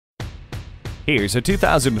Here's a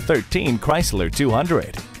 2013 Chrysler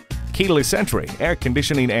 200. Keyless entry, air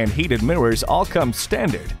conditioning, and heated mirrors all come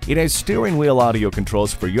standard. It has steering wheel audio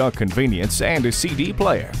controls for your convenience and a CD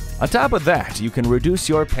player. On top of that, you can reduce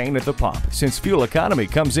your pain at the pump since fuel economy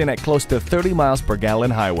comes in at close to 30 miles per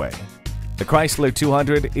gallon highway. The Chrysler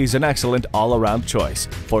 200 is an excellent all-around choice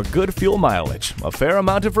for good fuel mileage, a fair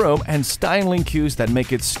amount of room, and styling cues that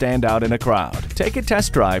make it stand out in a crowd. Take a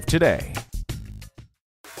test drive today.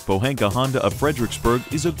 Pohanka Honda of Fredericksburg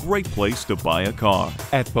is a great place to buy a car.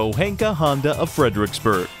 At Pohanka Honda of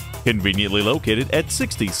Fredericksburg, conveniently located at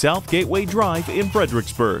 60 South Gateway Drive in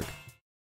Fredericksburg.